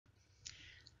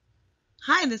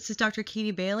Hi, this is Dr.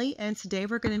 Katie Bailey, and today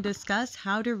we're going to discuss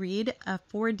how to read a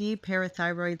 4D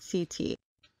parathyroid CT.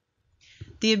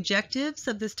 The objectives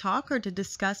of this talk are to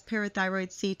discuss parathyroid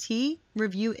CT,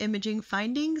 review imaging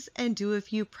findings, and do a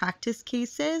few practice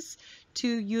cases to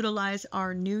utilize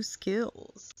our new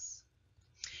skills.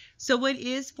 So what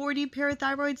is 4D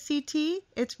parathyroid CT?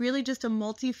 It's really just a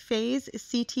multi-phase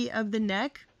CT of the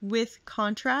neck with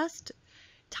contrast.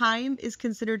 Time is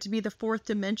considered to be the fourth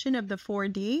dimension of the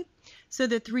 4D. So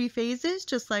the three phases,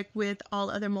 just like with all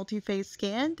other multi-phase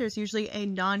scan, there's usually a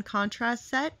non-contrast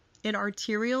set, an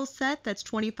arterial set that's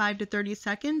 25 to 30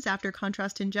 seconds after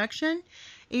contrast injection,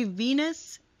 a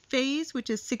venous phase, which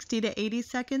is 60 to 80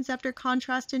 seconds after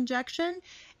contrast injection,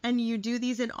 and you do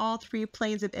these in all three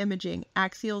planes of imaging,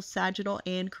 axial, sagittal,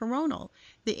 and coronal.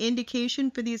 The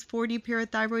indication for these 4D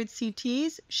parathyroid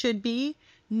CTs should be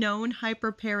known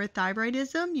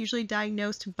hyperparathyroidism, usually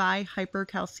diagnosed by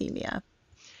hypercalcemia.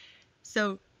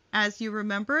 So as you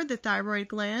remember, the thyroid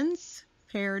glands,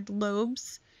 paired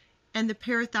lobes, and the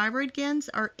parathyroid glands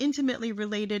are intimately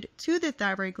related to the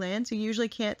thyroid glands. You usually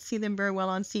can't see them very well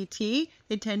on CT.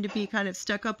 They tend to be kind of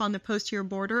stuck up on the posterior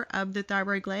border of the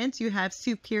thyroid glands. You have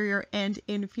superior and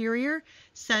inferior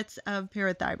sets of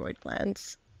parathyroid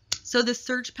glands. So the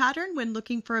search pattern when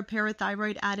looking for a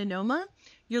parathyroid adenoma,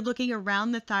 you're looking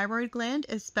around the thyroid gland,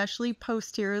 especially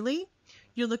posteriorly.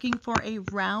 You're looking for a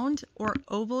round or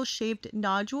oval-shaped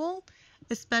nodule,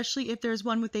 especially if there's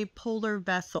one with a polar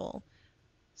vessel.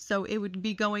 So it would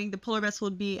be the polar vessel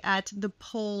would be at the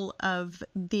pole of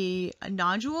the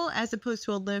nodule as opposed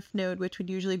to a lymph node, which would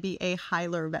usually be a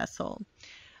hilar vessel.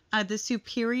 The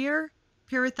superior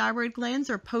parathyroid glands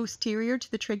are posterior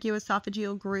to the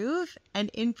tracheoesophageal groove, and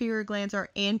inferior glands are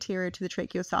anterior to the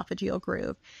tracheoesophageal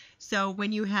groove. So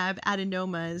when you have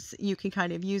adenomas, you can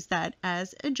kind of use that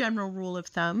as a general rule of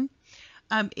thumb.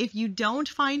 If you don't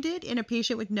find it in a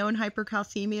patient with known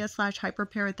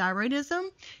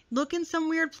hypercalcemia/hyperparathyroidism, look in some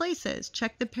weird places.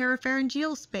 Check the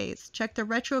parapharyngeal space, check the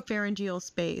retropharyngeal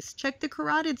space, check the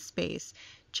carotid space,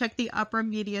 check the upper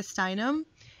mediastinum,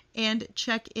 and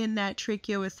check in that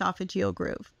tracheoesophageal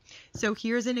groove. So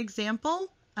here's an example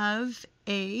of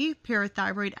a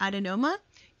parathyroid adenoma.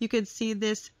 You can see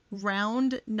this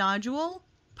round nodule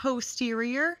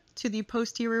posterior to the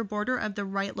posterior border of the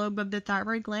right lobe of the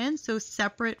thyroid gland, so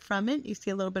separate from it. You see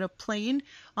a little bit of plane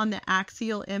on the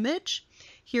axial image.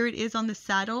 Here it is on the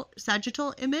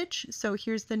sagittal image. So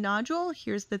here's the nodule,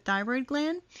 here's the thyroid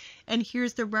gland, and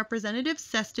here's the representative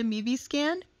sestamivi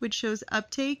scan, which shows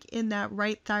uptake in that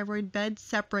right thyroid bed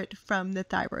separate from the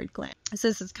thyroid gland. So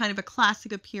this is kind of a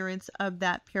classic appearance of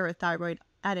that parathyroid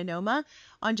adenoma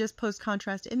on just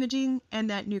post-contrast imaging and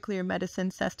that nuclear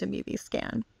medicine sestamivi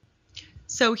scan.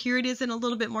 So here it is in a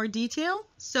little bit more detail.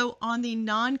 So on the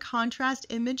non-contrast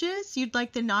images, you'd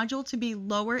like the nodule to be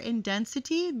lower in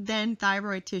density than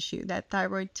thyroid tissue. That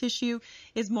thyroid tissue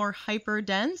is more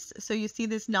hyperdense. So you see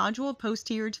this nodule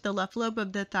posterior to the left lobe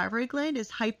of the thyroid gland is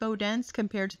hypodense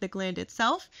compared to the gland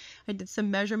itself. I did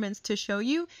some measurements to show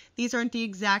you. These aren't the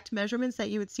exact measurements that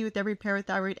you would see with every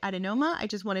parathyroid adenoma. I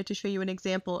just wanted to show you an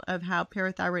example of how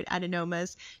parathyroid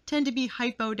adenomas tend to be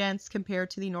hypodense compared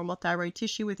to the normal thyroid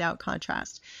tissue without contrast.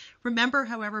 Remember,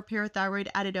 however, parathyroid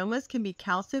adenomas can be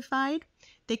calcified,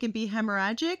 they can be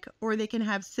hemorrhagic, or they can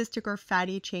have cystic or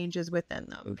fatty changes within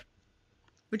them,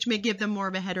 which may give them more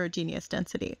of a heterogeneous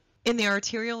density. In the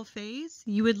arterial phase,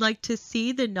 you would like to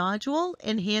see the nodule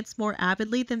enhance more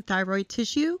avidly than thyroid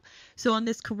tissue. So on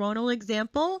this coronal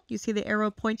example, you see the arrow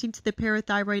pointing to the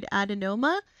parathyroid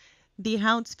adenoma. The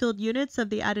Hounsfield units of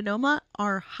the adenoma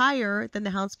are higher than the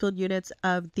Hounsfield units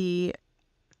of the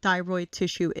thyroid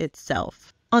tissue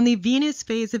itself. On the venous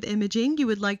phase of imaging, you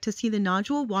would like to see the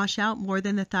nodule wash out more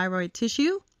than the thyroid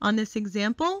tissue. On this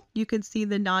example, you can see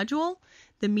the nodule.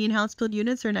 The mean Hounsfield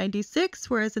units are 96,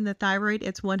 whereas in the thyroid,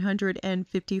 it's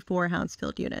 154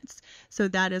 Hounsfield units. So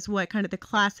that is what kind of the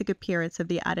classic appearance of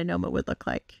the adenoma would look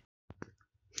like.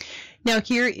 Now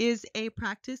here is a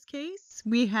practice case.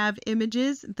 We have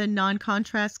images, the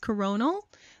non-contrast coronal,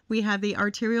 we have the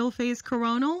arterial phase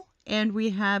coronal, and we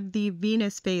have the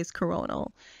venous phase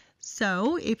coronal.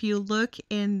 So if you look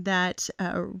in that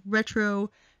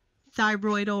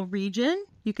retrothyroidal region,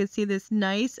 you can see this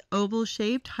nice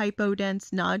oval-shaped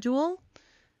hypodense nodule.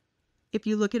 If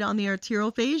you look at it on the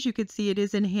arterial phase, you can see it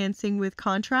is enhancing with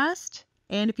contrast.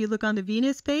 And if you look on the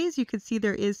venous phase, you can see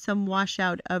there is some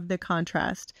washout of the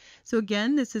contrast. So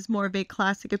again, this is more of a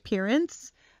classic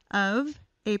appearance of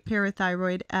a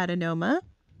parathyroid adenoma.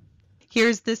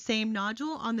 Here's the same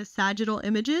nodule on the sagittal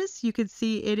images. You can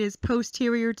see it is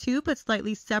posterior to, but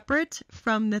slightly separate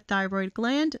from the thyroid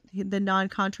gland, the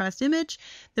non-contrast image.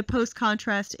 The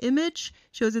post-contrast image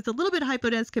shows it's a little bit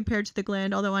hypodense compared to the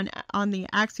gland, although on the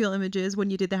axial images, when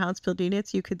you did the Hounsfield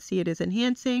units, you could see it is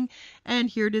enhancing. And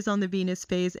here it is on the venous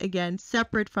phase, again,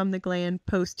 separate from the gland,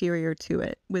 posterior to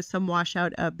it, with some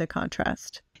washout of the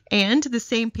contrast. And the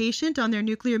same patient on their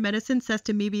nuclear medicine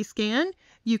sestamibi scan,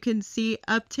 you can see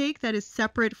uptake that is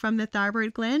separate from the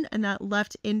thyroid gland and that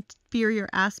left inferior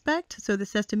aspect. So the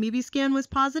sestamibi scan was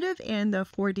positive and the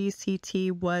 4D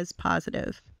CT was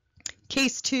positive.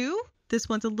 Case 2. This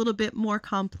one's a little bit more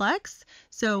complex.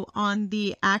 So on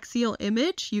the axial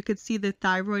image, you could see the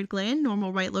thyroid gland,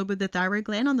 normal right lobe of the thyroid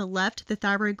gland. On the left, the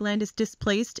thyroid gland is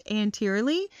displaced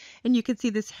anteriorly, and you can see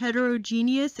this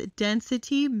heterogeneous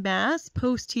density mass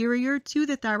posterior to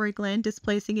the thyroid gland,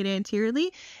 displacing it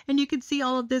anteriorly. And you can see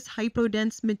all of this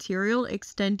hypodense material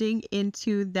extending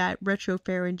into that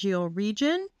retropharyngeal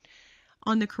region.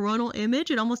 On the coronal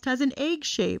image, it almost has an egg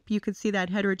shape. You can see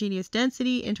that heterogeneous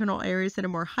density, internal areas that are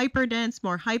more hyperdense,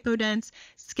 more hypodense,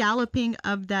 scalloping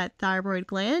of that thyroid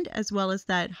gland, as well as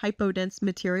that hypodense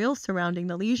material surrounding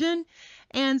the lesion.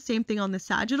 And same thing on the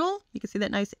sagittal. You can see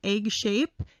that nice egg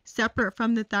shape, separate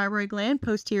from the thyroid gland,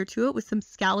 posterior to it, with some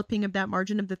scalloping of that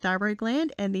margin of the thyroid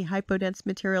gland and the hypodense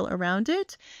material around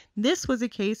it. This was a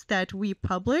case that we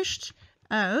published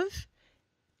of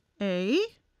a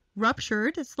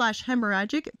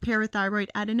ruptured/hemorrhagic parathyroid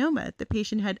adenoma. The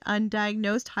patient had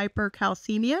undiagnosed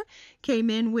hypercalcemia, came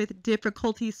in with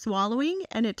difficulty swallowing,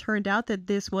 and it turned out that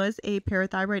this was a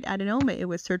parathyroid adenoma. It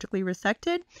was surgically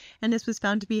resected, and this was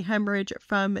found to be hemorrhage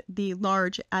from the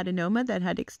large adenoma that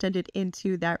had extended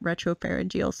into that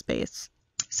retropharyngeal space.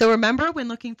 So remember, when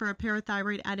looking for a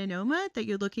parathyroid adenoma, that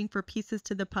you're looking for pieces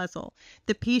to the puzzle.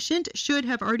 The patient should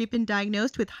have already been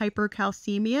diagnosed with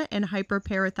hypercalcemia and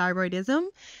hyperparathyroidism.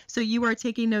 So you are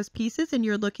taking those pieces and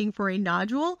you're looking for a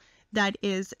nodule that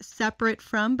is separate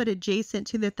from but adjacent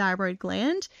to the thyroid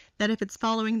gland, that if it's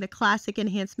following the classic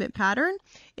enhancement pattern,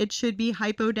 it should be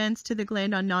hypodense to the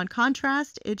gland on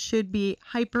non-contrast, it should be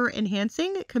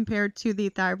hyper-enhancing compared to the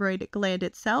thyroid gland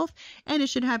itself, and it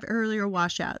should have earlier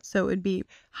washout. So it would be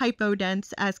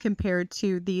hypodense as compared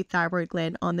to the thyroid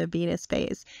gland on the venous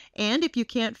phase. And if you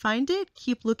can't find it,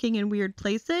 keep looking in weird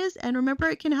places, and remember,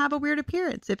 it can have a weird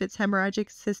appearance if it's hemorrhagic,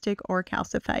 cystic, or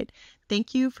calcified.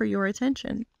 Thank you for your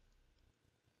attention.